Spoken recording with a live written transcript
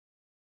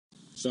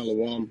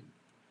Shalom.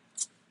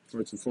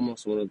 First and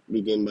foremost, I want to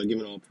begin by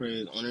giving all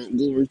praise, honor, and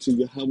glory to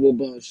Yahweh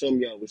Ba'Shem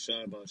Yahweh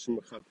Shai Ba'Shem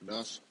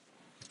Chakadash.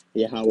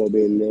 Yahweh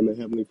being the name of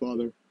Heavenly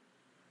Father,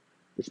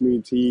 which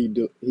means He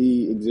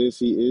exists,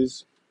 He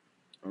is.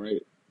 All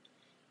right.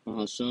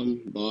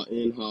 Ba'Hashem,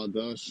 Ba'in,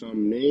 Ha'dah,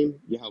 Shem, name.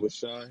 Yahweh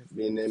Shai,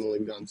 being the name of only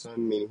begotten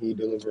Son, meaning He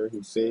delivers,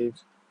 He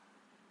saves.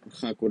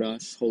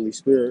 Chakadash, Holy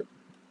Spirit.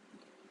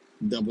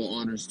 Double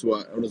honors to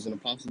our elders and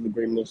apostles, the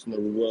great Muslim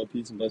of the world.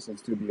 Peace and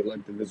blessings to the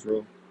elect of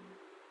Israel.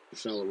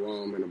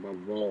 Shalom, and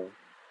above all,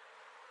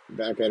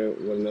 back at it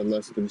with another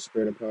lesson through the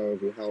spirit and power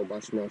of Yahweh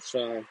Bashmal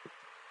Shai.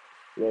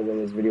 Lord, when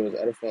this video is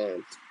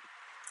edifying.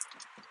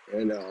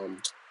 And I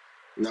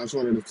just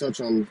wanted to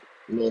touch on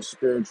a little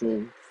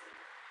spiritual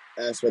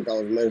aspect I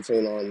was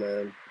meditating on,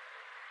 man.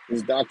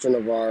 This doctrine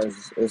of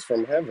ours is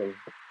from heaven.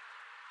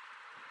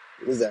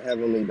 This is a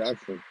heavenly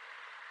doctrine.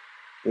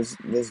 This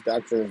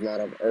doctrine is not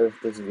of earth.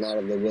 This is not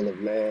of the will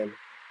of man.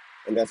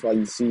 And that's why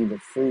you see the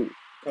fruit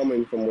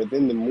coming from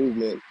within the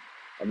movement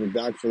of the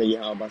doctrine of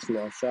Yahweh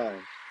Bashmal Shai.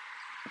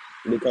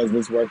 Because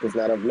this work is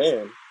not of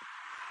man.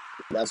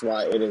 That's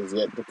why it is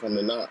yet to come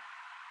to naught.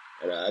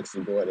 And I'll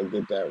actually go ahead and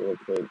get that real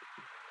quick.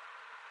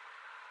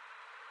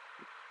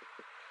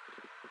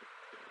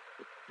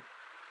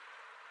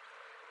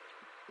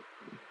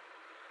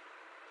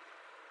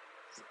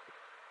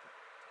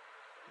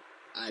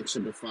 Acts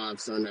chapter 5,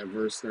 starting at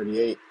verse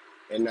 38.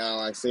 And now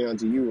I say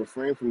unto you,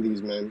 refrain from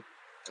these men,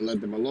 and let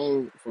them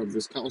alone, for if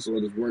this counsel or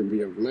this work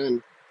be of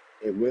men,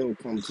 it will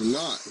come to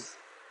naught.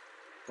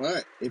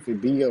 But if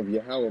it be of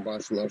Yahweh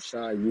Bashmal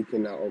Shai, ye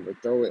cannot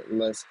overthrow it,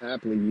 lest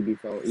haply ye be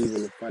found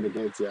even to fight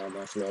against Yahweh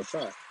Bashmal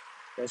Shai.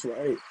 That's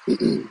right.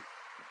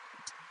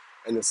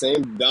 And the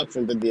same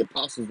doctrine that the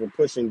apostles were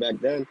pushing back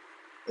then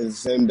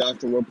is the same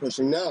doctrine we're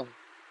pushing now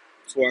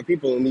to our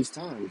people in these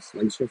times.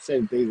 Like the scripture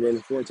said, things written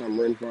aforetime,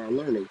 written for our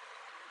learning.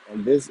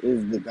 And this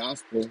is the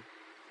gospel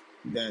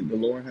that the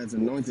Lord has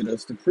anointed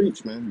us to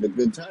preach, man, the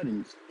good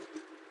tidings.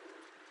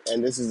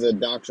 And this is a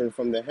doctrine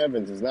from the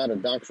heavens. It's not a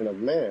doctrine of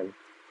man.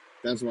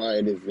 That's why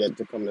it is yet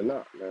to come to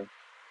naught, man.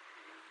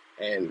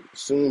 And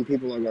soon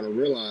people are going to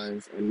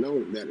realize and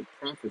know that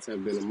prophets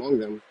have been among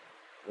them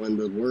when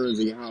the words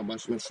of Yahweh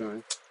Bashmal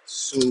Shai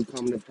soon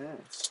come to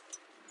pass.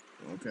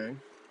 Okay?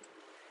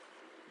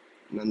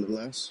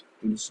 Nonetheless,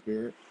 through the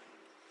Spirit,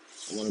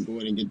 I want to go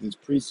ahead and get this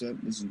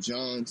precept. This is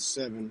John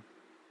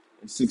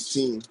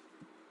 7:16.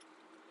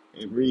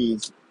 It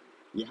reads,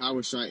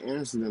 Yahweh Shai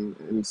answered them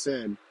and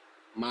said,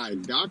 my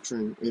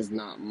doctrine is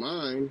not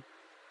mine,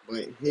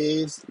 but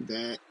his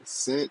that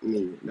sent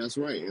me. That's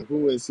right. And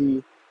who is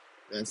he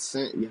that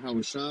sent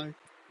Yahweh Shai?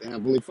 The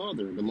Heavenly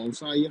Father, the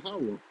Most High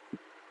Yahweh.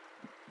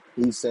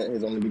 He sent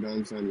his only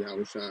begotten Son,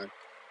 Yahweh Shai,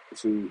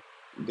 to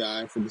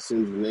die for the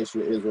sins of the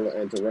nation of Israel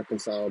and to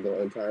reconcile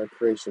the entire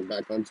creation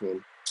back unto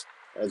him.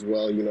 As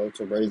well,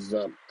 to raise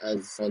us up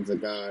as sons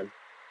of God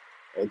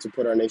and to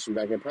put our nation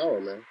back in power,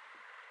 man.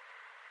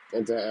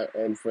 And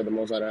for the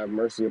Most High to have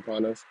mercy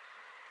upon us,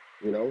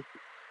 and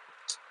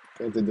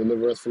to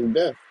deliver us from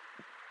death.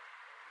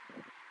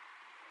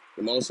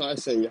 The Most High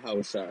sent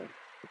Yahweh Shai.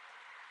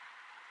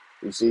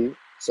 You see?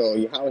 So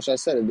Yahweh Shai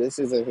said it. This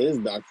isn't his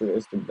doctrine.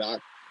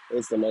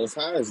 It's the Most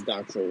High's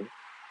doctrine.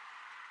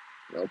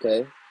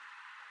 Okay?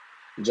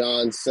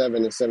 John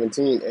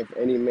 7:17. If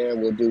any man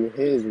will do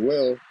his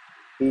will,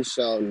 he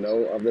shall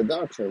know of the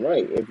doctrine.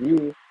 Right? If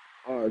you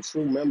are a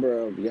true member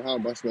of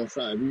Yahweh Bashmal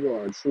Shai, if you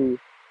are a true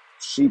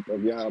sheep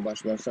of Yahweh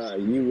Bashmal Shai,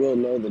 you will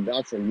know the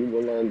doctrine. You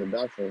will learn the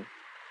doctrine.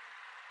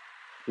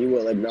 He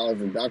will acknowledge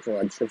the doctrine,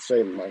 like Scripture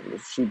says, my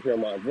sheep hear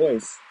my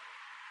voice,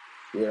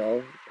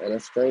 and a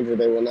stranger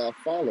they will not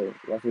follow,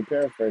 roughly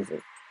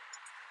paraphrasing.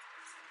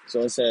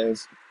 So it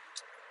says,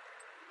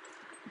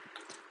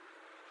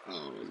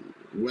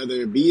 whether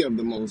it be of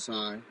the Most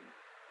High,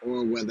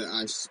 or whether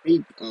I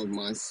speak of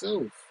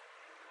myself,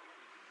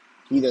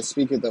 he that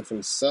speaketh of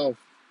himself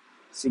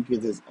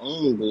seeketh his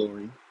own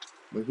glory,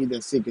 but he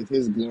that seeketh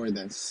his glory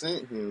that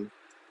sent him,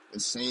 the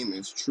same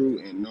is true,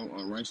 and no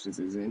unrighteousness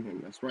is in him.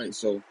 That's right.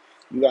 So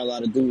you got a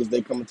lot of dudes,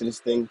 they come into this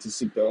thing to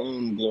seek their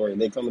own glory.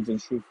 They come into the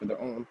truth for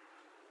their own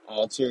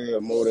ulterior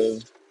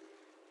motive,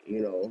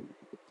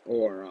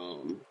 or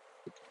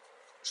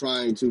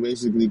trying to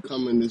basically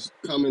come in this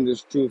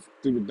truth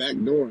through the back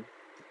door,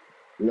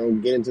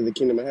 get into the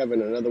kingdom of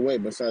heaven another way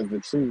besides the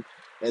truth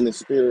and the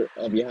spirit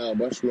of Yahweh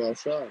Bashmal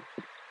Shai.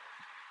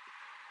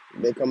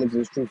 They come into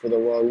this truth for the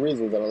wrong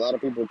reasons, and a lot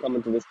of people come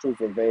into this truth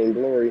for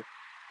vainglory,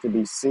 to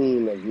be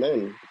seen of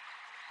men,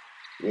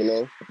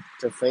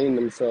 to feign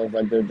themselves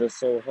like they're just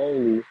so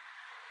holy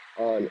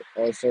on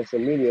social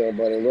media,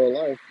 but in real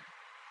life,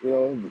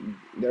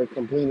 they're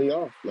completely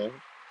off, man.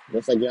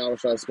 Just like Yahweh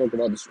Shai spoke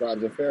about the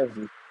scribes and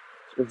Pharisees.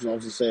 Scriptures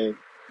also say,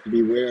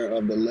 beware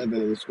of the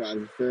leaven of the scribes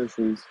and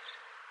Pharisees,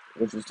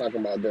 which is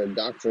talking about their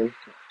doctrine.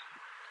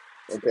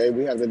 Okay,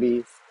 we have to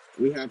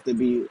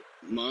be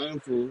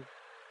mindful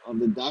of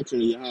the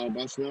doctrine of Yahweh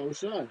Bashmal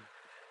Shai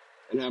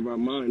and have our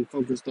mind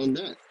focused on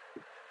that.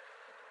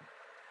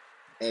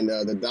 And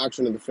the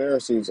doctrine of the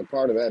Pharisees, a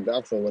part of that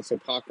doctrine was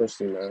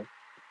hypocrisy, man.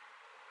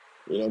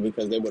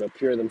 because they would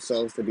appear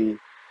themselves to be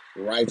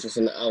righteous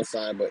on the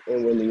outside, but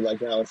inwardly, like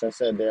how I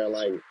said, they're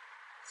like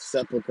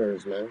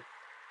sepulchers, man,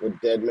 with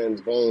dead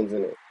men's bones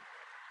in it.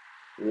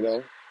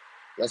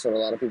 That's what a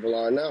lot of people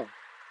are now.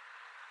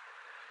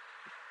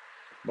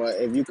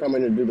 But if you come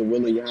in to do the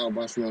will of Yahweh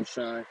Bashman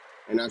Shai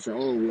and not your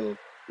own will,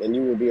 then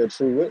you will be a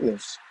true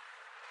witness.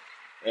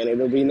 And it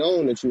will be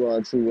known that you are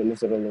a true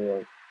witness of the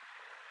Lord.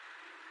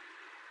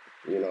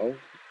 You know,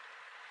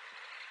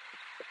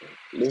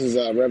 this is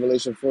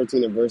Revelation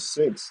 14 and verse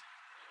 6.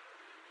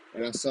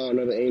 And I saw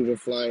another angel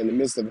fly in the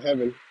midst of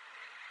heaven,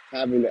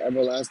 having the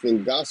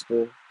everlasting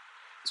gospel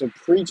to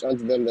preach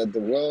unto them that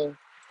dwell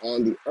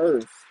on the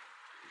earth,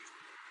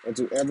 and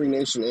to every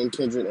nation and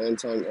kindred and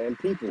tongue and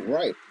people.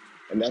 Right.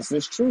 And that's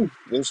this truth,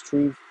 this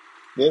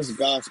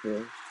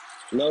gospel.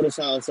 Notice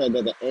how it said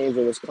that the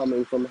angel was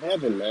coming from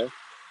heaven, man.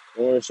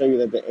 I want to show you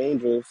that the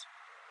angels,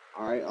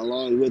 all right,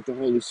 along with the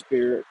Holy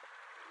Spirit,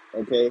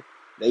 okay,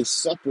 they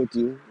sup with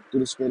you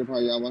through the Spirit of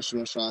Yahweh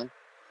Shai.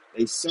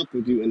 They sup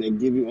with you and they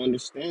give you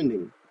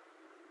understanding,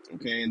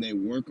 okay, and they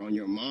work on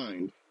your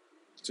mind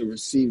to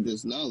receive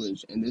this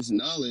knowledge. And this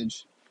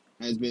knowledge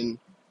has been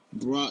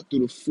brought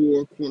through the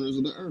four corners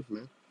of the earth,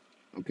 man.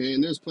 Okay,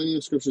 and there's plenty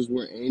of scriptures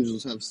where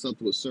angels have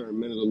supped with certain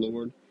men of the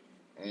Lord,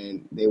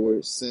 and they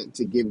were sent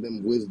to give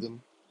them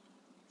wisdom,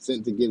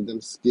 sent to give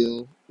them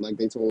skill, like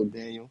they told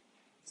Daniel,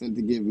 sent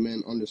to give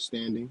men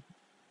understanding.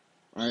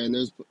 All right, and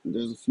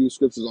there's a few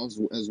scriptures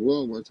also as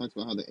well where it talks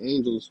about how the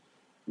angels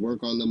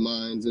work on the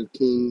minds of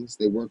kings,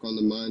 they work on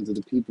the minds of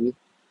the people.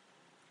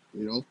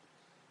 The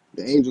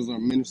angels are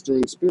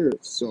ministering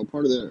spirits, so a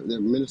part of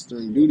their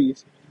ministering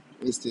duties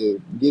is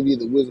to give you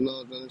the wisdom,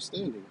 knowledge, and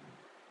understanding,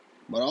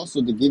 but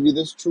also to give you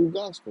this true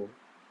gospel.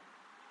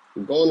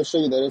 I'm going to show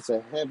you that it's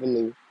a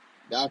heavenly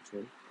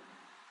doctrine.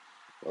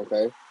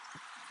 Okay,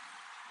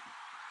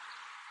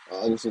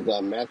 this is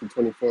Matthew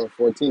 24 and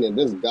 14, and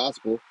this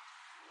gospel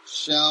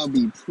shall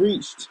be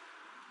preached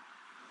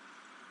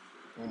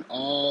in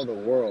all the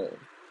world.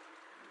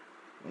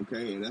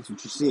 Okay, and that's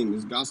what you're seeing.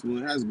 This gospel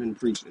has been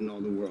preached in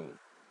all the world.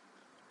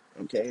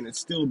 Okay, and it's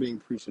still being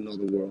preached in all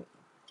the world.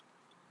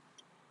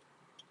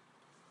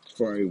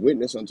 For a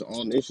witness unto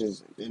all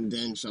nations, and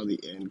then shall the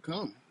end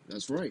come.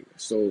 That's right.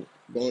 So,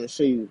 going to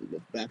show you,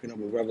 backing up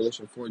with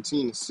Revelation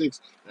 14 and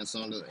 6, and I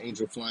saw the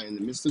angel fly in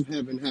the midst of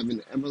heaven, having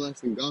the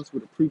everlasting gospel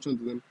to preach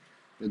unto them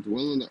that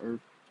dwell on the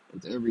earth,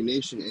 and to every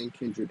nation and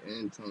kindred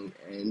and tongue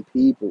and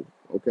people.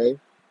 Okay?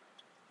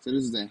 So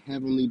this is a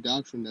heavenly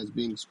doctrine that's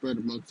being spread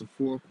amongst the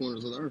four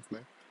corners of the earth,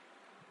 man.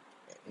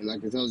 And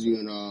like it tells you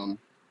in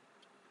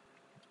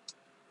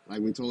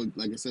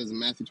like it says in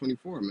Matthew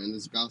 24, man,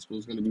 this gospel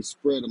is going to be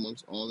spread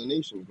amongst all the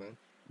nations, man.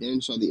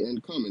 Then shall the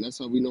end come. And that's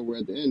how we know we're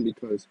at the end,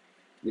 because,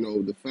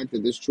 the fact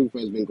that this truth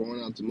has been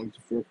going out amongst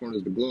the four corners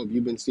of the globe,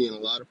 you've been seeing a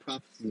lot of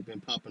prophecies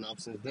been popping up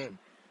since then.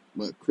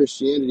 But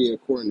Christianity,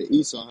 according to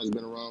Esau, has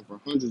been around for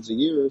hundreds of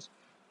years,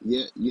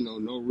 yet,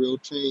 no real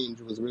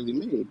change was really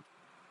made,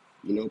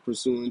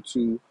 pursuant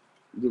to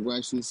the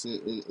righteousness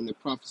and the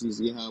prophecies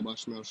of Yahweh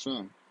Shemel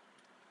Shai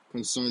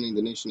concerning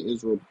the nation of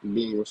Israel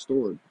being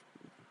restored,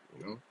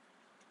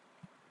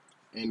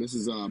 And this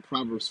is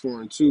Proverbs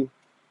 4 and 2.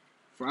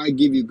 For I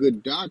give you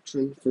good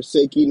doctrine,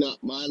 forsake ye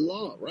not my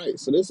law. Right.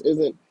 So this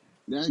isn't,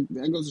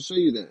 that goes to show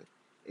you that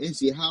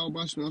it's Yahweh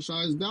Bashmal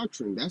Shai's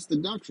doctrine. That's the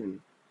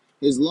doctrine.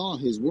 His law,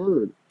 his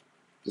word,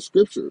 the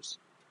scriptures.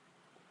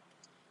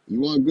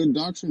 You want good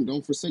doctrine?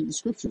 Don't forsake the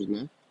scriptures,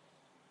 man.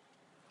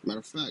 Matter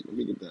of fact, let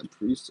me get that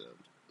precept.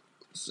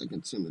 2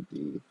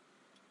 Timothy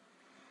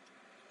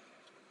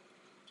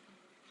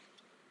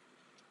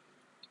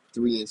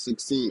 3 and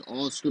 16.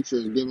 All scripture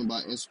is given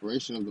by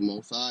inspiration of the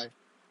Most High,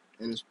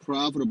 and is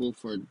profitable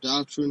for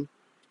doctrine,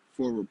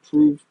 for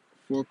reproof,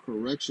 for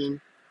correction,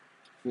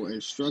 for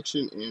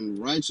instruction in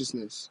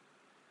righteousness,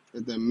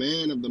 that the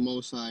man of the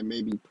Most High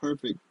may be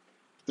perfect,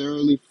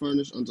 thoroughly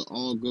furnished unto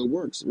all good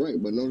works.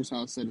 Right, but notice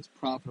how it said it's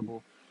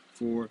profitable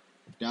for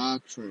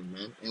doctrine,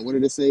 man. And what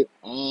did it say?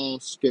 All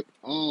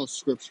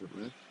scripture,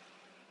 man.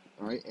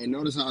 All right, and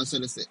notice how I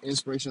said it's the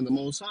inspiration of the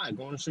Most High.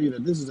 Going to show you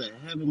that this is a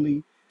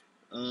heavenly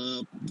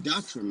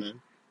doctrine,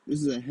 man.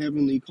 This is a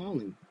heavenly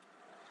calling.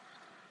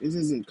 This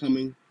isn't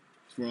coming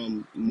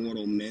from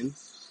mortal men.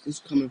 It's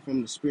coming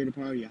from the Spirit of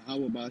power,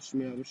 Yahweh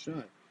Bashmi Abishai.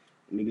 Let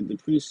me get the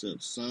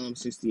precepts. Psalm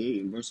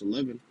 68 and verse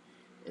 11.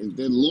 And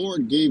the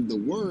Lord gave the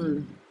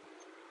word,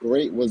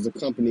 great was the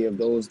company of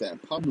those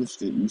that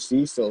published it. You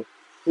see, so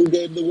who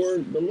gave the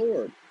word? The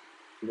Lord.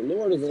 The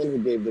Lord is the one who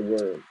gave the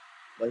word.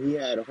 But he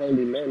had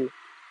holy men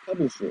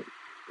publish it.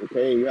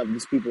 Okay, you have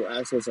people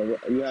ask us a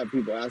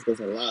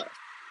lot,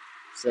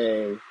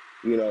 saying,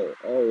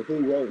 oh,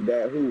 who wrote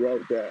that? Who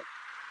wrote that?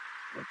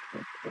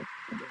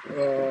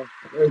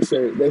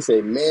 They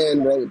say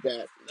man wrote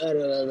that. Da, da,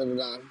 da, da,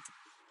 da.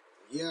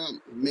 Yeah,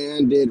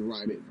 man did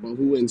write it, but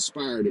who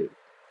inspired it?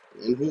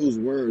 And whose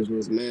words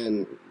was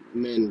men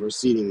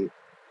reciting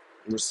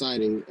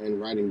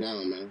and writing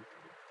down, man?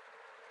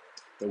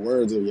 The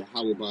words of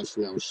Yahweh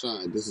Bashar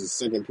Shai. This is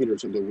 2 Peter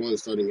chapter 1,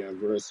 starting at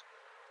verse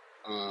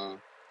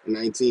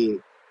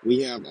 19.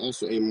 we have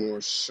also a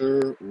more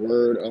sure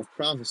word of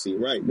prophecy.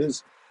 Right.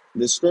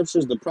 The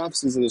scriptures, the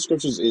prophecies in the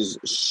scriptures is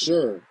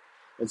sure.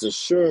 It's a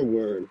sure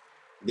word.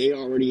 They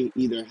already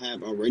either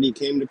have already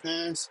came to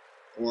pass,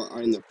 or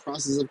are in the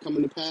process of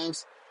coming to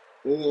pass,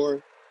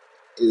 or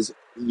is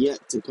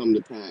yet to come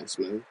to pass,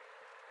 man.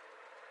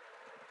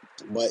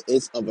 But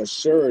it's of a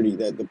surety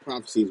that the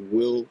prophecies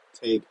will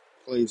take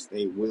place.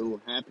 They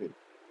will happen.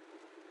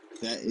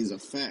 That is a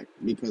fact.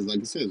 Because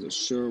like I said, it's a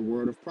sure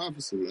word of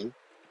prophecy, man.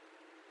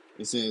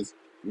 It says,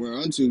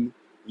 whereunto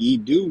ye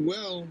do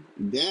well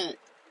that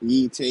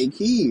ye take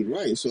heed.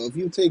 Right. So if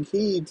you take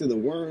heed to the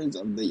words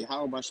of the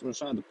Yahweh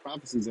Shah, the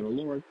prophecies of the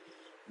Lord,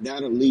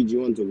 that'll lead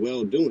you into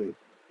well doing,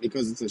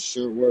 because it's a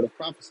sure word of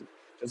prophecy.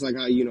 Just like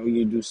how,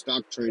 you do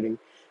stock trading,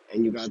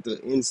 and you got the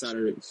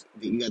insiders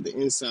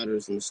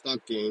in the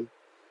stock game,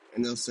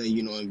 and they'll say,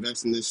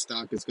 invest in this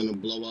stock, it's going to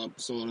blow up,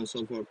 so on and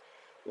so forth.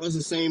 Well, it's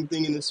the same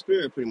thing in the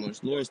spirit, pretty much.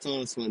 The Lord's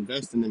telling us to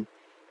invest in them,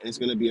 and it's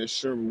going to be a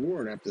sure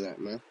reward after that,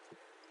 man.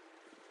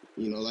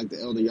 Like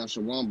the elder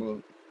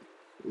Yashawamba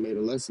made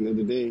a lesson the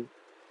other day,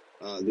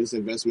 this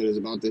investment is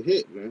about to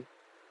hit, man.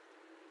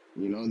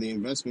 The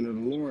investment of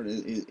the Lord,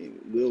 it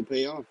will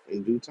pay off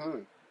in due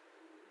time.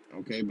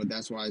 Okay, but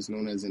that's why it's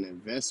known as an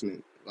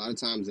investment. A lot of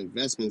times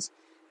investments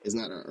is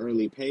not an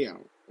early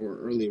payout or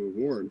early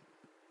reward.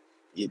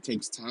 It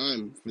takes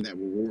time for that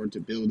reward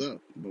to build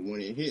up. But when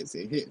it hits,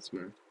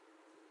 man.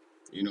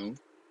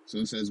 So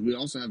it says, we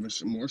also have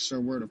a more sure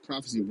word of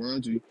prophecy,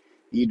 whereunto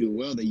ye do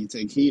well that ye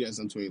take heed as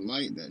unto a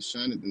light that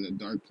shineth in the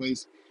dark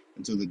place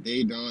until the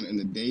day dawn and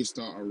the day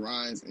star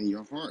arise in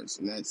your hearts.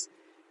 And that's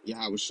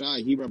Yahweh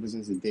Shai. He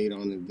represents the day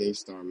dawn and the day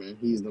star, man.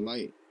 He's the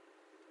light,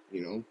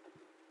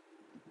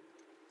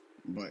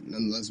 But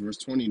nonetheless, verse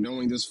 20,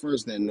 knowing this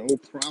first, that no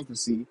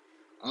prophecy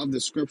of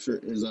the scripture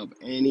is of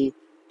any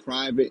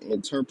private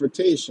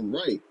interpretation.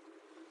 Right.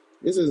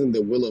 This isn't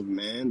the will of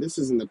man. This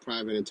isn't the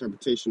private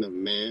interpretation of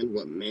man,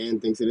 what man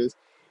thinks it is.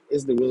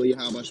 It's the will of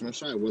Yahweh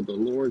Shai, what the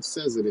Lord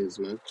says it is,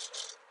 man.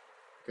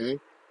 Okay?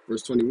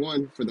 Verse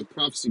 21, for the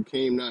prophecy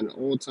came not in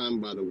old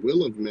time by the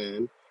will of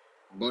man,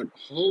 but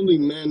holy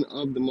men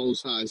of the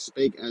Most High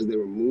spake as they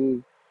were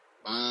moved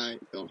by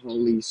the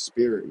Holy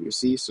Spirit. You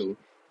see, so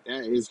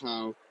that is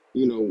how,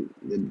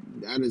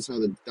 that is how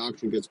the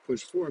doctrine gets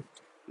pushed forth.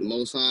 The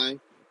Most High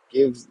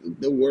gives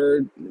the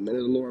word, the men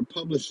of the Lord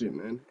publish it,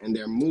 man, and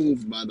they're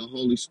moved by the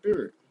Holy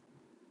Spirit.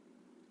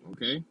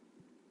 Okay?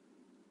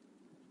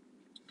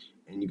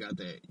 And you got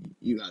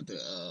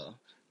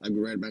like we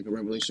read back in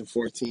Revelation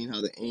 14,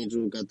 how the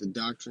angel got the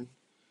doctrine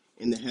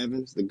in the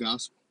heavens, the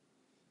gospel.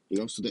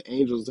 So the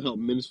angels help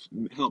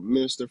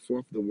minister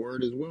forth the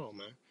word as well,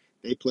 man.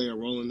 They play a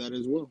role in that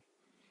as well.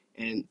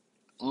 And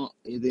at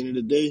the end of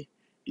the day,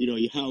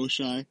 Yahweh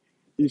Shai,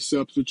 he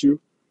sups with you.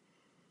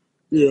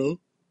 He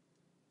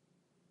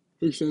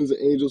sends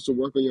the angels to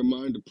work on your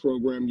mind to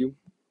program you.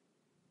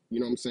 You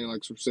know what I'm saying?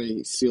 Like say,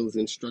 he seals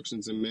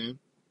instructions in man.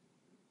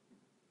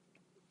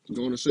 I'm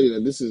going to show you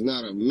that this is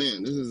not of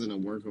man. This isn't a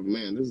work of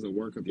man. This is a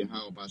work of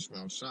Yahweh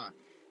Shai.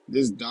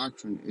 This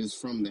doctrine is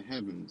from the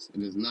heavens.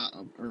 It is not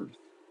of earth.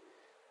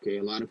 Okay,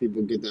 a lot of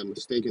people get that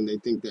mistaken. They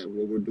think that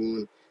what we're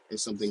doing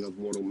is something of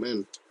mortal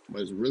men,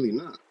 but it's really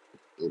not.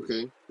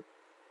 Okay,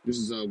 this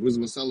is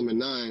Wisdom of Solomon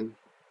 9,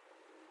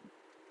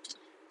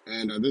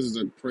 and this is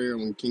a prayer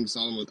when King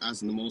Solomon was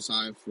asking the Most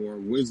High for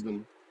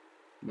wisdom.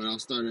 But I'll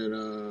start at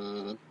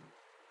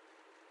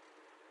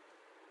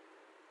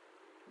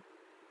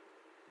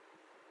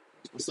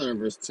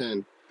verse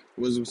 10.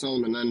 Wisdom of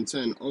Solomon 9 and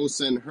 10. O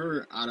send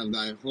her out of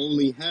thy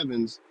holy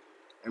heavens,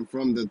 and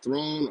from the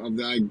throne of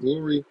thy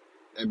glory,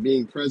 that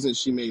being present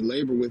she may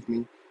labor with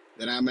me,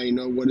 that I may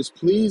know what is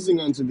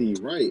pleasing unto thee.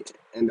 Right.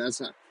 And that's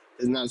how,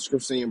 is not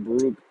scripture saying,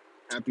 Baruch,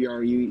 happy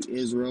are you,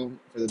 Israel,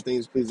 for the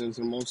things pleasing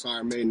unto the Most High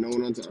are made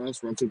known unto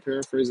us, roughly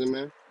paraphrasing,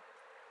 man.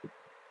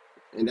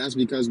 And that's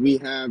because we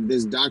have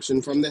this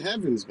doctrine from the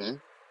heavens, man.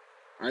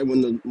 All right,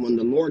 when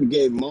the Lord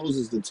gave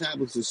Moses the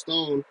tablets of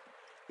stone,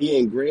 he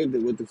engraved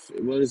it with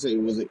what did it say?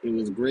 It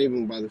was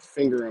graven by the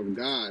finger of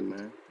God,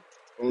 man.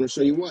 I want to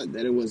show you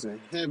that it was a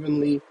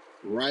heavenly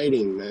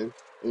writing, man.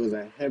 It was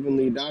a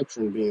heavenly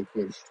doctrine being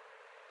pushed.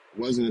 It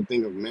wasn't a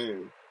thing of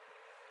man.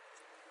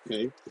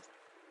 Okay.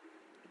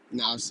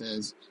 Now it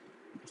says,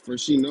 for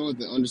she knoweth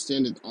and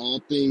understandeth all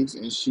things,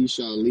 and she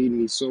shall lead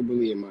me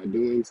soberly in my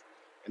doings,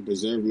 and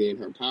preserve me in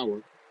her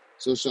power.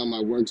 So shall my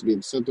works be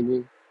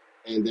acceptable,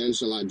 and then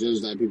shall I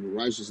judge thy people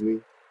righteously,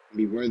 and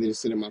be worthy to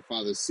sit in my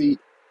Father's seat.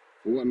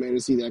 For what man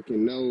is he that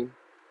can know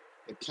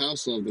the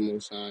counsel of the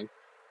Most High,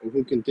 or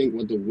who can think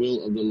what the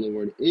will of the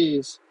Lord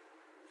is?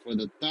 For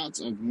the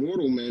thoughts of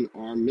mortal men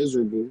are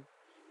miserable,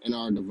 and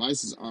our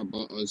devices are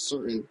but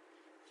uncertain.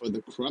 For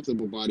the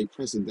corruptible body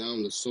presseth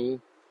down the soul,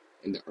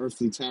 and the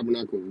earthly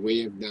tabernacle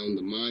weigheth down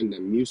the mind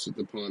that museth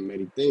upon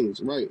many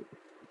things. Right.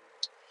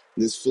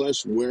 This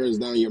flesh wears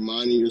down your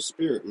mind and your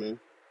spirit, man.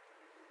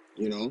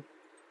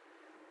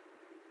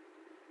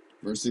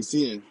 Verse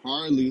 16, and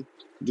hardly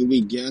do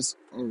we guess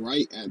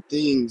aright at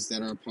things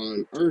that are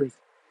upon earth,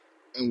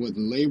 and with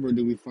labor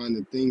do we find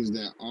the things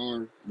that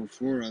are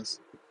before us.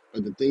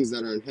 But the things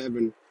that are in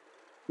heaven,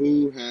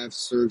 who have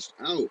searched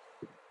out,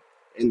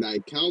 and thy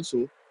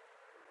counsel,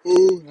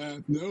 who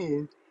have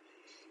known,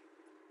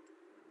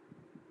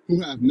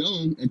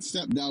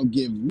 except thou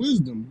give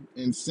wisdom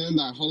and send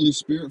thy Holy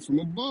Spirit from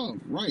above.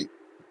 Right.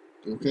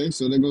 Okay,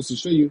 so that goes to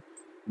show you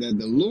that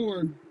the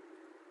Lord,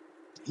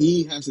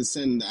 he has to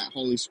send that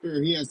Holy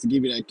Spirit. He has to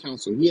give you that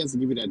counsel. He has to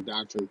give you that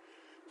doctrine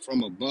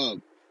from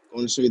above.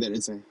 Going to show you that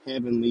it's a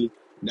heavenly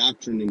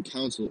doctrine and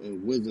counsel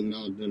and wisdom,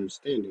 knowledge, and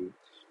understanding.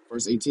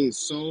 Verse 18,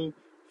 so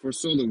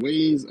the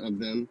ways of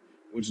them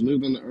which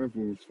lived on the earth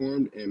were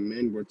reformed, and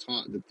men were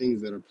taught the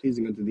things that are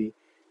pleasing unto thee,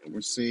 and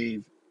were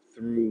saved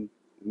through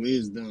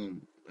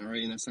wisdom. All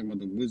right, and that's talking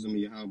about the wisdom of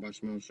Yahweh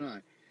Shemel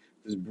Shai.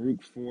 This is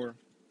Baruch 4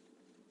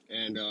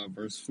 and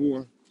verse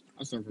 4.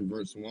 I'll start from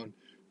verse 1.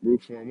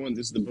 Baruch 4 and 1.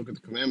 This is the book of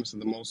the commandments of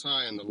the Most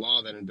High, and the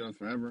law that endureth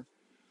forever.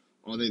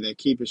 All they that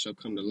keep it shall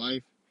come to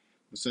life,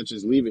 but such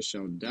as leave it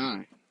shall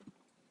die.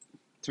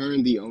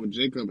 Turn thee, O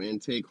Jacob,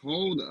 and take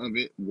hold of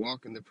it.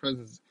 Walk in the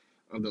presence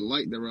of the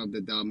light thereof,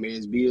 that thou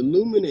mayest be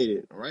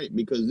illuminated. All right?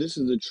 Because this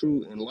is the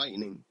true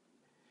enlightening.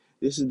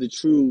 This is the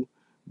true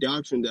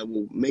doctrine that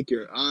will make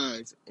your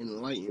eyes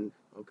enlightened,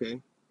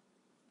 okay?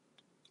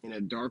 In a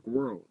dark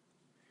world.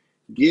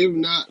 Give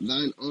not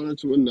thine honor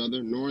to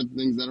another, nor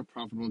things that are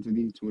profitable unto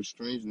thee to a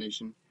strange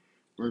nation.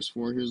 Verse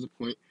 4, here's the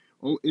point.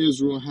 O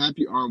Israel,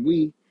 happy are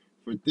we,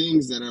 for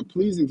things that are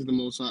pleasing to the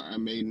Most High are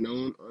made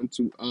known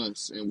unto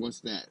us. And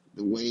what's that?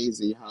 The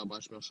ways of Yahweh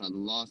Shemel Shai, the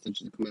law,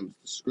 statutes, the commandments,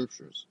 the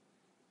scriptures.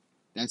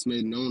 That's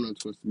made known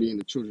unto us, being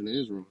the children of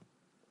Israel.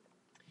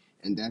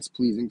 And that's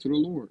pleasing to the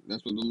Lord.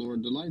 That's what the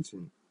Lord delights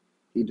in.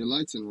 He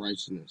delights in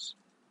righteousness.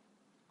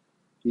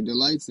 He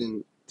delights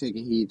in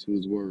taking heed to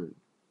his word.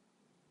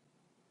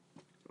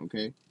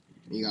 Okay?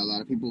 And you got a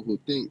lot of people who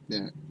think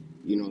that,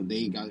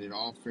 they got it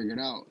all figured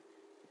out.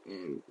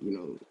 And,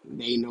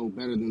 they know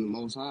better than the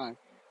Most High.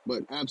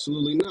 But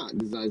absolutely not.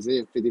 This is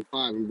Isaiah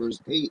 55 and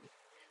verse 8.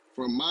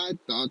 For my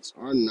thoughts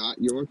are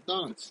not your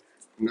thoughts,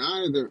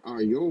 neither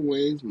are your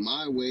ways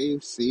my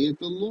ways, saith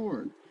the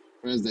Lord.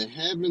 For as the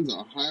heavens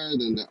are higher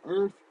than the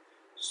earth,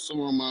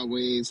 so are my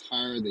ways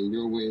higher than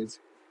your ways,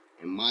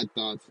 and my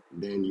thoughts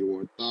than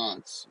your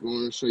thoughts.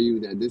 Going to show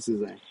you that this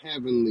is a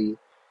heavenly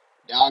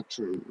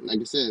doctrine. Like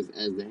it says,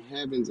 as the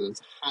heavens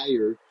is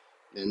higher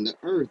than the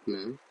earth,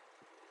 man.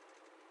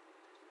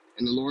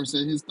 And the Lord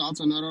said his thoughts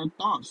are not our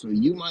thoughts. So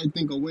you might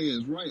think a way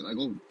is right. Like,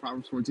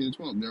 Proverbs 14 and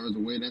 12. There is a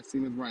way that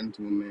seemeth right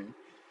unto a man,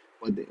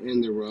 but the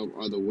end thereof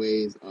are the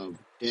ways of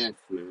death,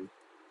 man.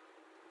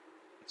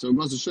 So it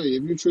goes to show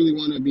you, if you truly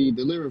want to be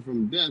delivered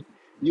from death,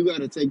 you got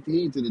to take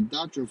heed to the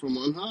doctrine from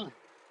on high.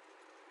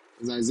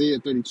 As Isaiah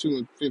 32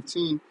 and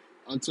 15,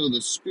 until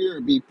the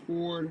Spirit be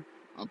poured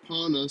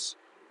upon us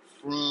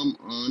from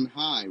on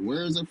high.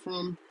 Where is it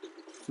from?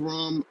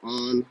 From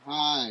on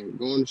high.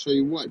 Going to show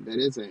you what? That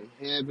is a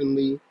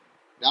heavenly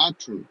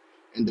doctrine.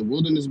 And the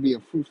wilderness be a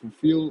fruitful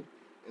field,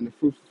 and the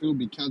fruitful field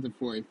be counted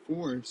for a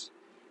forest.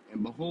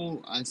 And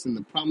behold, I send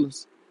the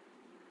promise.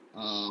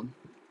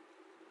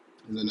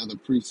 Is another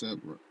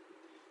precept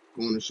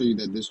going to show you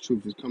that this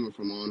truth is coming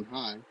from on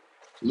high.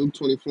 Luke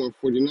 24 and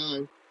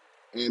 49.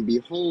 And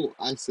behold,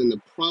 I send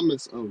the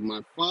promise of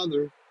my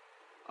Father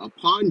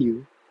upon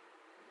you,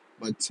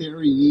 but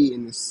tarry ye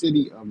in the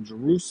city of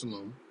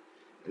Jerusalem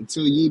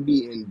until ye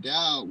be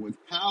endowed with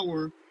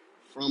power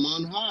from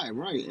on high.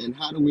 Right. And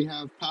how do we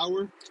have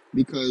power?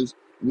 Because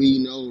we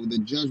know the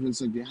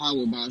judgments of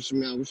Yahweh by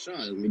Shemel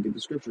Shai. Let me get the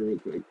scripture real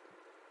quick.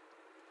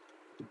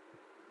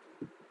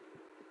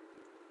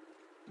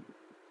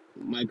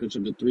 Micah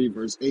chapter 3,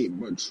 verse 8.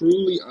 But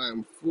truly I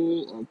am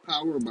full of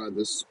power by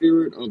the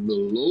Spirit of the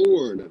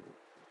Lord,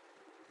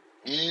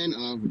 and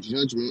of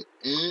judgment,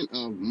 and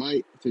of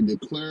might, to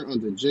declare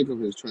unto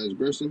Jacob his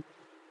transgression,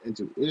 and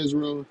to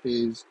Israel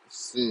his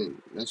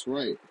sin. That's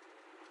right.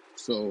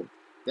 So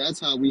that's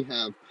how we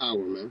have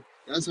power, man.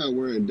 That's how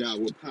we're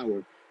endowed with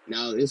power.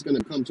 Now it's going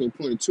to come to a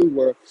point too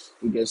where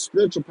we get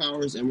spiritual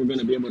powers, and we're going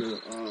to be able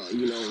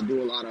to,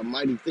 do a lot of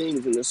mighty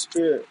things in the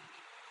spirit.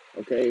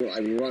 Okay,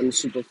 like run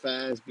super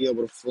fast, be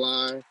able to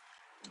fly,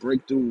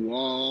 break through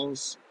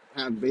walls,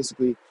 have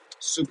basically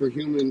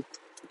superhuman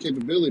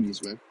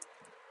capabilities, man.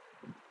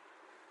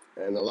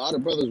 And a lot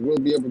of brothers will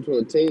be able to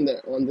attain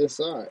that on this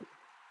side,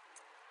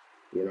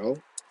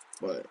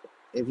 But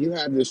if you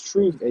have this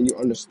truth and you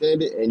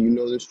understand it and you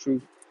know this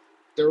truth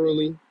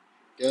thoroughly,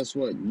 guess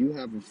what? You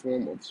have a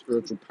form of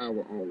spiritual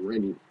power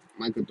already.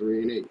 Micah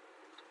 3 and 8.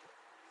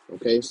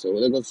 Okay, so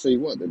they're going to say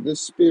what? That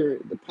this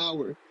spirit, the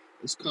power,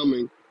 is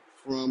coming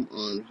from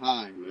on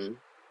high, man.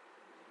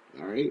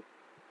 All right?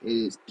 It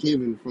is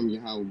given from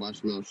Yahweh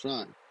Bashmal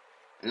Shai.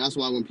 And that's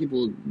why when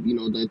people,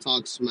 they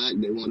talk smack,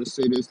 they want to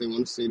say this, they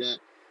want to say that.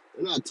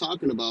 They're not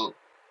talking about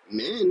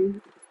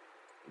men.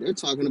 They're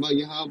talking about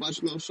Yahweh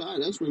Bashmal Shai.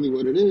 That's really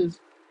what it is.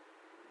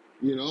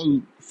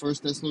 1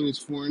 Thessalonians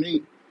 4 and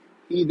 8.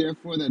 He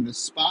therefore that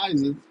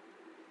despiseth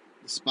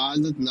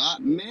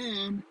not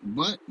man,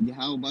 but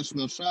Yahweh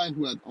Bashmal Shai,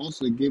 who hath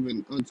also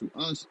given unto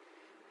us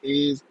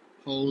his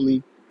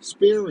Holy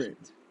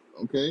Spirit.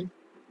 Okay?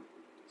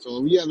 So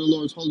if you have the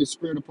Lord's Holy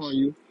Spirit upon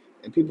you,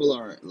 and people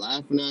are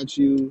laughing at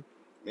you,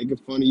 making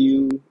fun of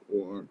you,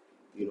 or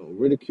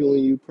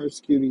ridiculing you,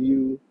 persecuting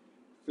you,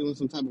 feeling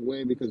some type of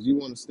way because you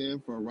want to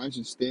stand for a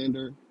righteous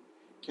standard,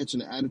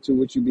 catching an attitude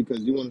with you because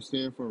you want to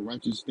stand for a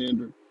righteous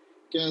standard,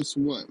 guess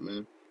what,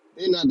 man?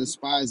 They're not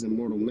despising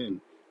mortal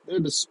men. They're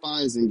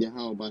despising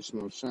Yahweh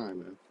Bashmal Shai,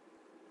 man.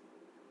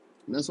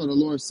 And that's what the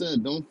Lord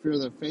said. Don't fear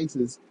their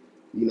faces,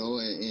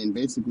 and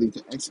basically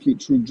to execute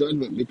true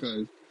judgment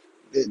because,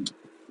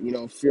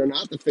 fear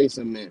not the face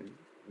of man.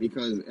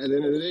 Because at the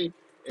end of the day,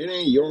 it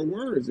ain't your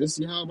words. It's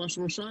Yahweh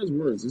Bashmal Shai's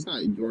words. It's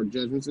not your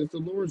judgments. It's the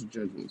Lord's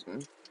judgments,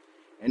 man.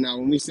 And now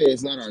when we say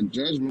it's not our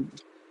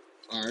judgment,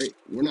 all right,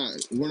 we're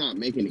not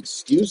making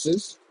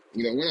excuses.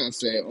 We're not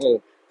saying,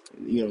 oh,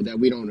 that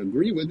we don't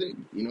agree with it,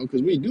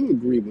 because we do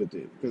agree with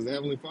it, because the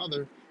Heavenly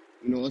Father,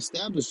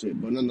 established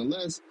it. But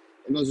nonetheless,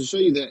 it goes to show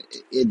you that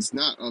it's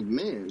not of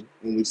man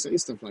when we say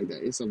stuff like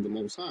that. It's of the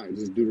Most High.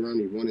 This is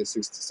Deuteronomy 1 and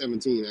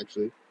 17,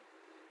 actually.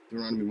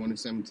 Deuteronomy 1 and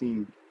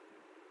 17.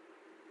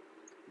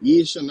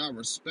 Ye shall not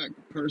respect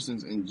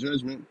persons in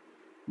judgment,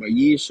 but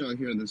ye shall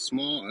hear the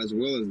small as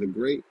well as the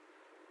great.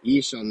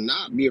 Ye shall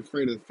not be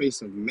afraid of the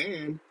face of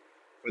man,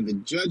 for the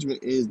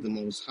judgment is the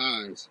Most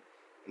High's,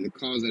 and the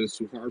cause that is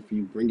too hard for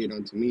you, bring it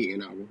unto me,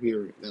 and I will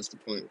hear it. That's the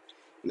point.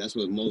 And that's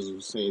what Moses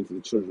was saying to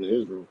the children of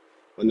Israel.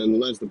 But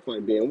nonetheless, the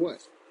point being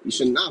what? You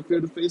should not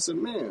fear the face of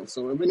man.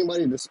 So if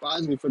anybody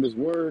despises me for this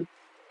word,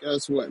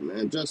 guess what,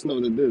 man? Just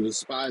know that they're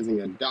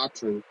despising a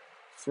doctrine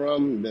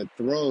from the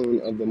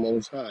throne of the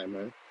Most High,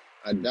 man.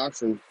 A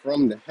doctrine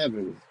from the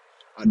heavens.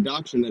 A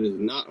doctrine that is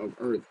not of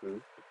earth,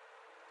 man.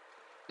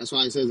 That's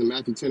why it says in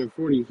Matthew 10 and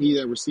 40, he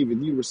that receiveth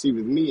you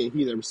receiveth me, and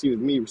he that receiveth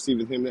me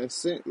receiveth him that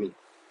sent me.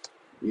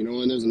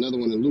 And there's another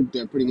one in Luke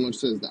that pretty much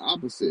says the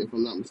opposite, if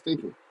I'm not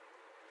mistaken.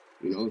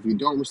 If you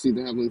don't receive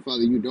the Heavenly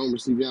Father, you don't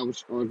receive Yahweh,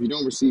 or if you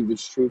don't receive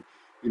this truth,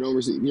 you don't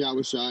receive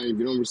Yahweh Shai. If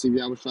you don't receive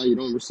Yahweh Shai, you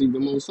don't receive the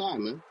Most High,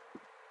 man.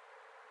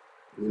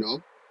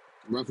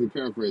 Roughly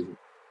paraphrasing.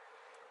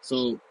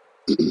 So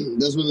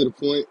that's really the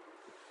point.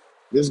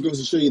 This goes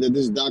to show you that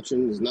this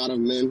doctrine is not of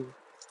men.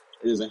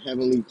 It is a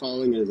heavenly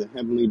calling. It is a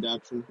heavenly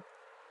doctrine.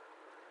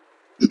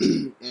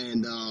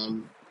 And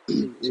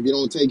if you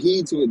don't take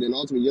heed to it, then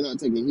ultimately you're not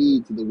taking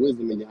heed to the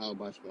wisdom of Yahweh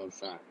Bashmal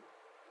Shai.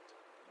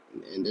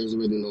 And there's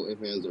really no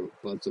ifs, ands, or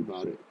buts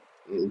about it.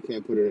 And you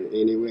can't put it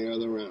any way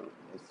other around.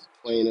 It's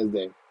plain as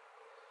day.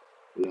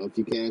 If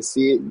you can't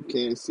see it, you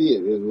can't see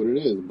it. It is what it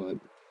is. But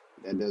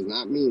that does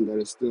not mean that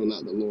it's still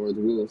not the Lord's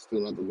will, it's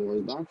still not the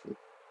Lord's doctrine.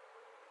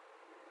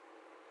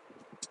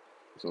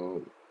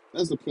 So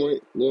that's the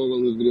point. Lord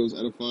willing, this video is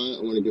edifying.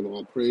 I want to give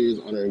all praise,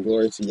 honor, and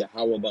glory to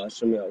Yahweh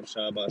Ba'ashem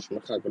Yahushua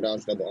Ba'ashem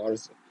Chakadash, double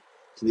honors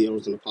to the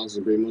elders and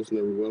apostles, great most and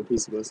every well,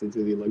 peace and blessing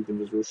to the elect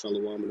of Israel,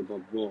 Shalom, and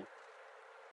above all.